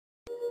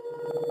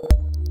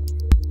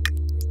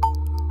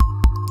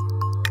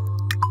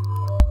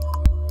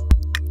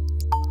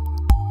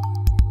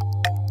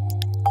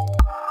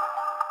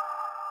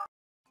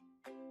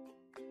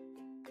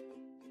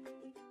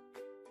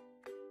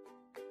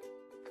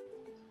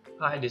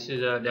Hi, this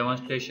is a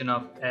demonstration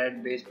of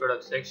add base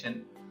product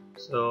section.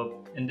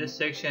 So in this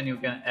section you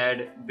can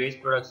add base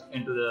products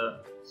into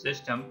the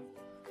system.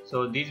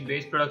 So these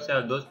base products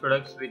are those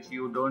products which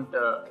you don't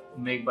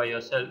make by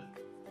yourself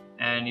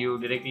and you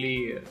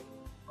directly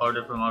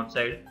order from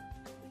outside.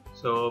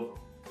 So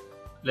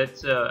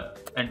let's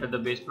enter the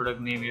base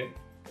product name here.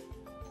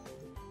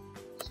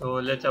 So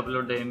let's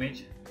upload the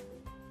image.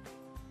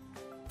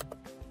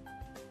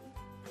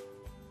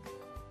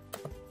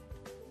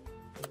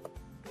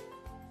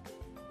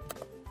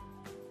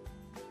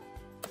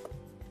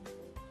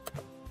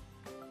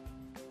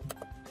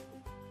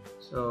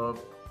 So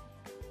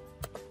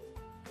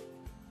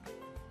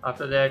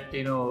after that,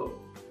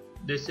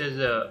 this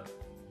is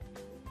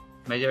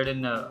measured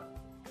in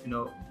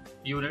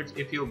units.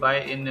 If you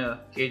buy in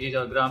kgs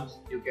or grams,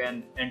 you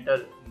can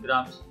enter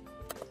grams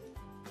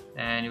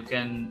and you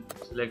can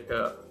select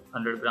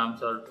 100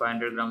 grams or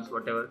 500 grams,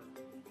 whatever.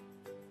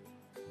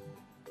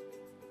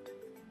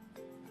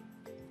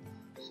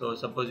 So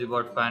suppose you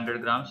bought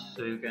 500 grams,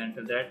 so you can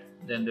enter that.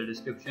 Then the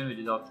description, which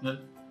is optional,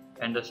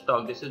 and the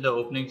stock. This is the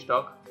opening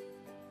stock.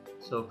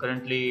 So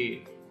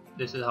currently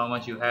this is how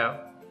much you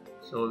have,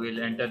 so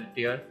we'll enter it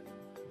here.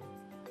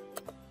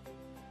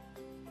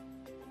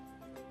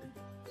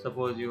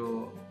 Suppose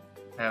you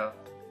have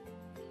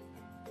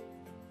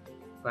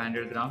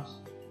 500 grams,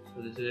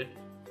 so this is it,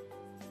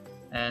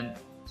 and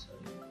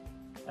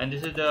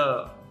this is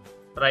the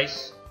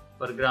price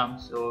per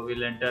gram, so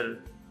we'll enter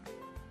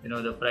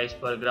the price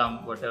per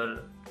gram,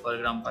 whatever per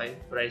gram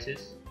price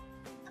is.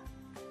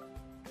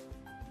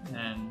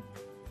 And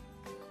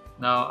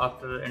now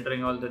after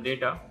entering all the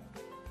data,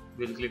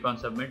 we'll click on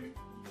submit,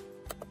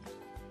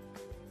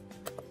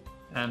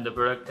 and the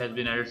product has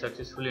been added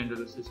successfully into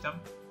the system.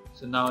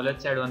 So now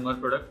let's add one more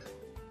product.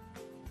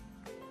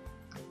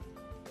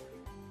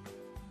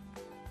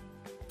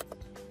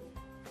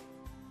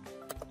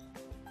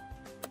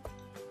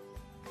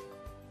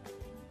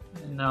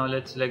 And now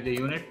let's select the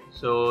unit.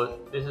 So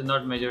this is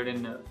not measured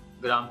in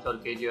grams or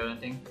kg or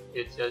anything,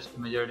 it's just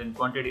measured in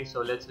quantity. So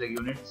let's select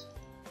units.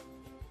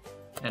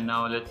 And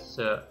now let's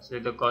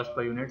select the cost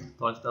per unit,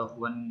 cost of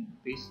one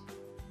piece.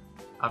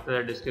 After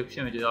that,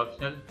 description, which is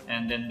optional,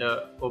 and then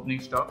the opening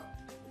stock.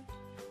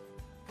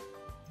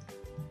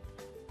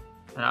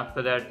 And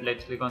after that,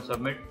 let's click on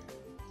submit.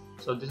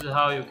 So this is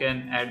how you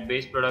can add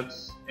base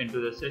products into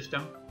the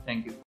system.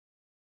 Thank you.